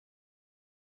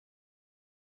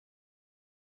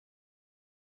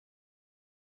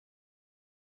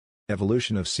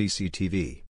Evolution of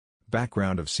CCTV.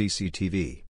 Background of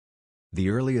CCTV. The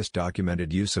earliest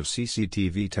documented use of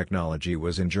CCTV technology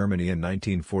was in Germany in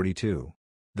 1942.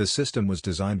 The system was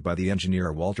designed by the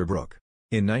engineer Walter Bruck.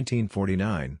 In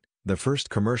 1949, the first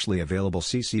commercially available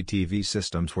CCTV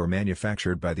systems were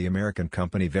manufactured by the American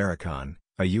company Vericon,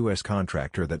 a U.S.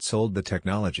 contractor that sold the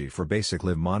technology for basic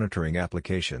live monitoring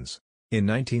applications. In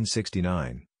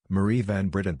 1969, Marie Van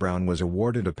Britten Brown was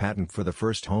awarded a patent for the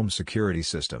first home security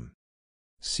system.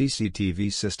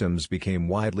 CCTV systems became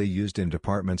widely used in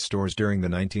department stores during the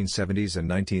 1970s and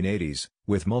 1980s,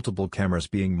 with multiple cameras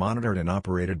being monitored and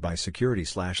operated by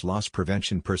security/loss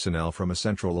prevention personnel from a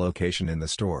central location in the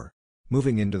store.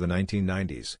 Moving into the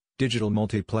 1990s, digital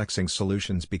multiplexing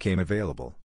solutions became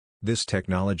available. This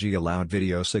technology allowed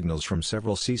video signals from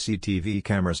several CCTV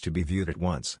cameras to be viewed at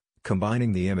once,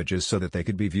 combining the images so that they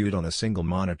could be viewed on a single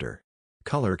monitor.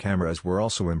 Color cameras were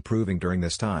also improving during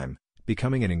this time,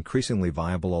 becoming an increasingly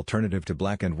viable alternative to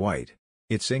black and white.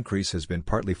 Its increase has been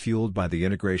partly fueled by the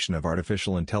integration of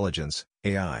artificial intelligence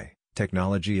 (AI)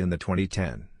 technology in the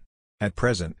 2010. At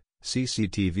present,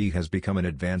 CCTV has become an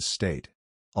advanced state.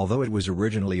 Although it was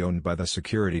originally owned by the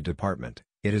security department,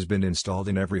 it has been installed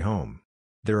in every home.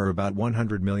 There are about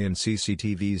 100 million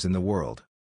CCTVs in the world.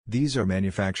 These are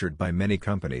manufactured by many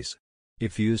companies.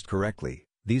 If used correctly,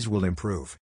 these will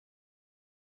improve